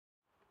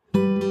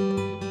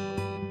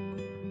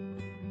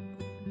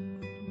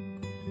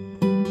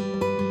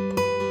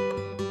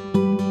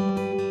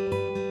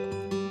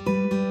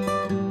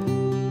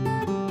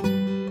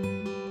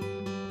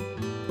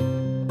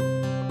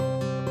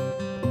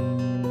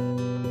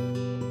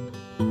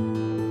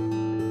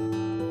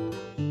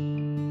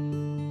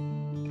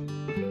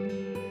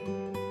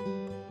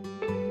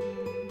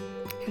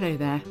Hello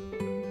there.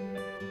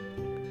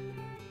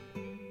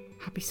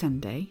 Happy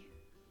Sunday.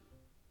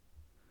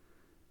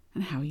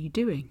 And how are you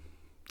doing?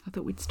 I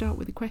thought we'd start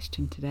with a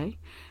question today.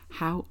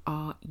 How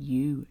are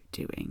you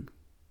doing?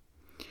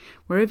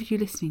 Wherever you're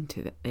listening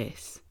to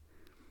this,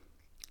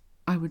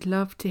 I would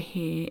love to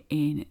hear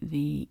in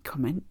the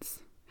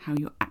comments how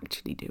you're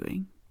actually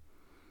doing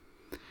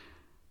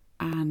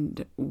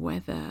and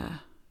whether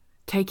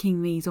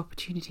taking these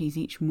opportunities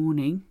each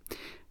morning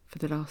for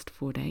the last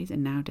 4 days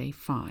and now day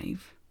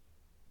 5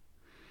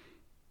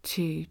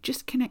 to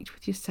just connect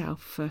with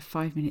yourself for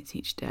 5 minutes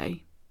each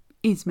day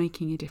is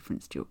making a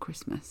difference to your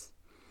Christmas.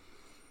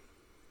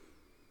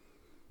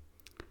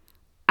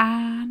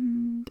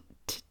 And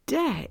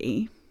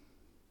today,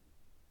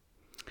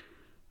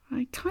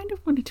 I kind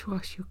of wanted to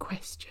ask you a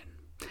question.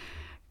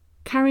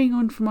 Carrying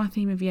on from our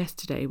theme of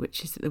yesterday,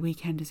 which is that the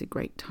weekend is a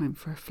great time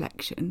for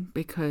reflection,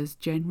 because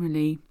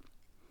generally,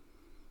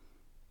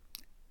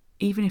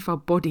 even if our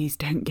bodies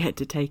don't get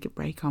to take a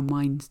break, our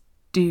minds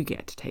do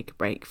get to take a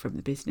break from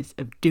the business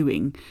of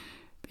doing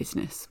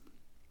business.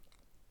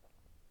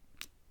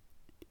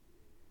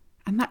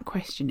 And that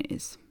question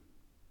is,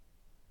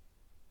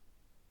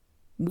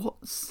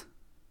 what's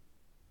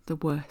the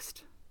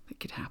worst that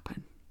could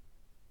happen?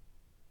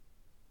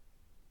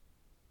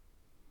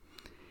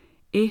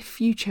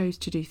 If you chose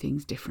to do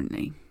things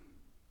differently,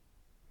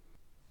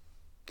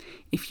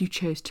 if you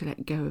chose to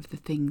let go of the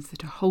things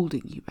that are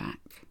holding you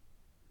back,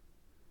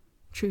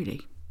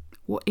 truly,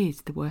 what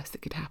is the worst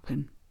that could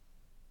happen?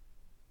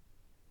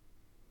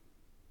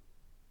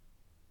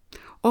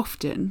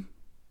 Often,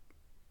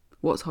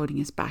 what's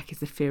holding us back is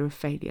the fear of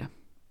failure.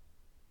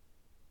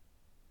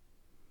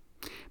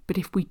 But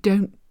if we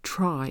don't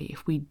try,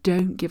 if we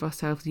don't give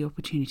ourselves the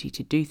opportunity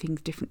to do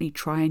things differently,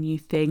 try a new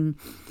thing,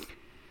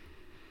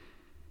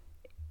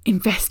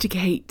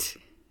 investigate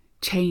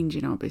change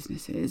in our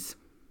businesses,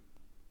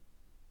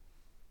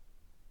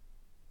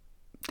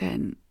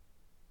 then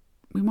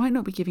we might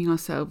not be giving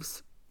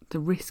ourselves the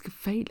risk of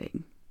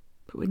failing,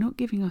 but we're not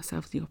giving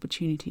ourselves the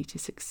opportunity to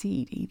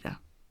succeed either.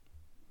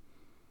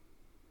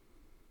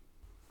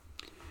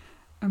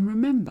 And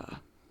remember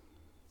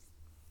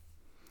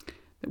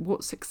that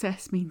what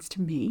success means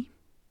to me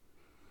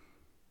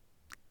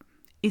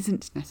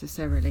isn't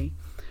necessarily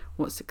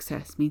what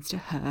success means to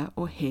her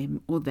or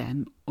him or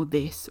them or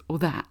this or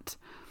that.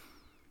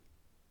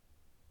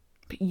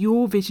 But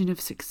your vision of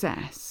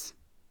success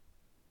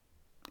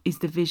is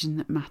the vision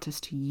that matters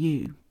to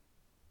you.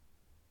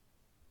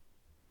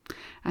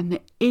 And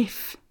that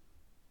if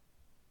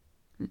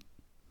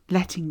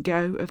letting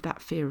go of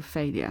that fear of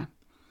failure,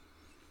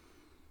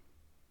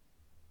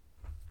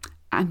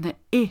 and that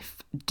if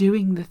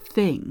doing the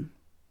thing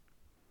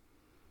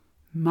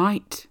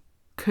might,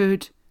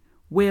 could,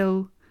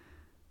 will,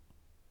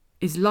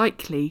 is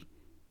likely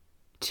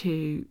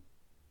to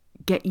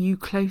get you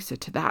closer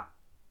to that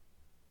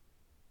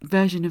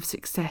version of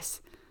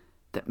success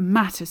that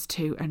matters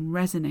to and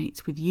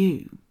resonates with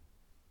you,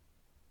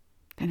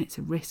 then it's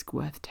a risk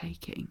worth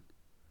taking.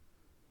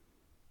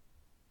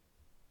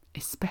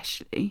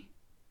 Especially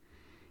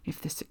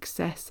if the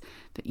success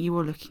that you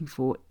are looking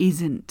for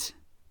isn't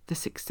the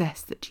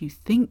success that you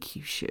think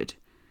you should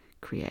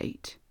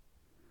create,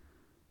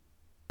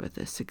 but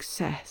the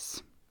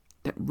success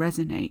that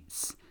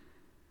resonates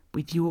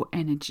with your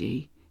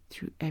energy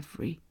through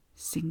every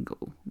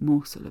single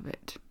morsel of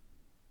it.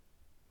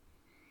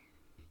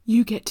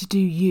 You get to do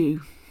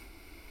you.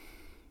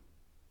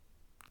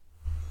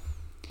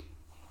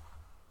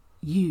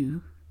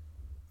 You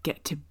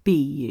get to be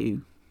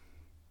you.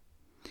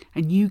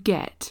 And you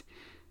get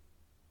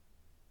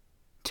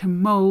to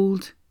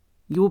mould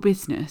your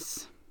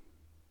business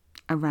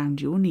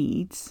around your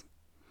needs,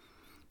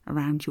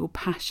 around your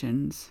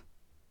passions,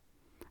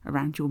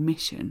 around your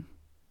mission,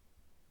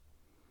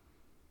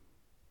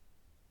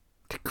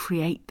 to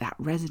create that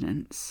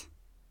resonance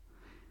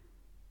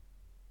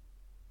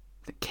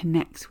that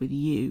connects with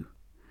you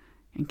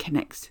and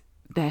connects,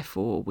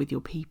 therefore, with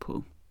your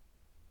people.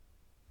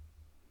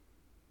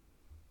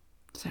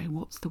 So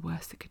what's the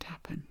worst that could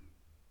happen?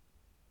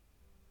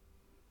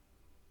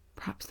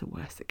 Perhaps the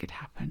worst that could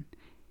happen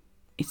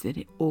is that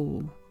it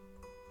all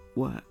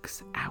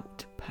works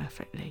out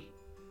perfectly.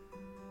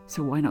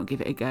 So why not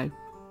give it a go?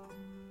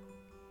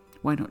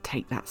 Why not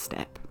take that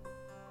step?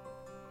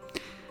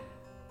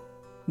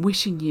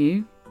 Wishing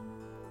you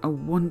a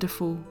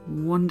wonderful,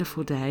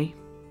 wonderful day.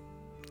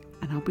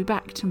 And I'll be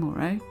back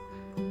tomorrow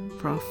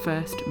for our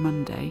first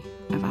Monday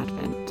of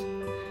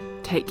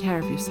Advent. Take care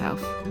of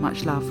yourself.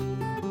 Much love.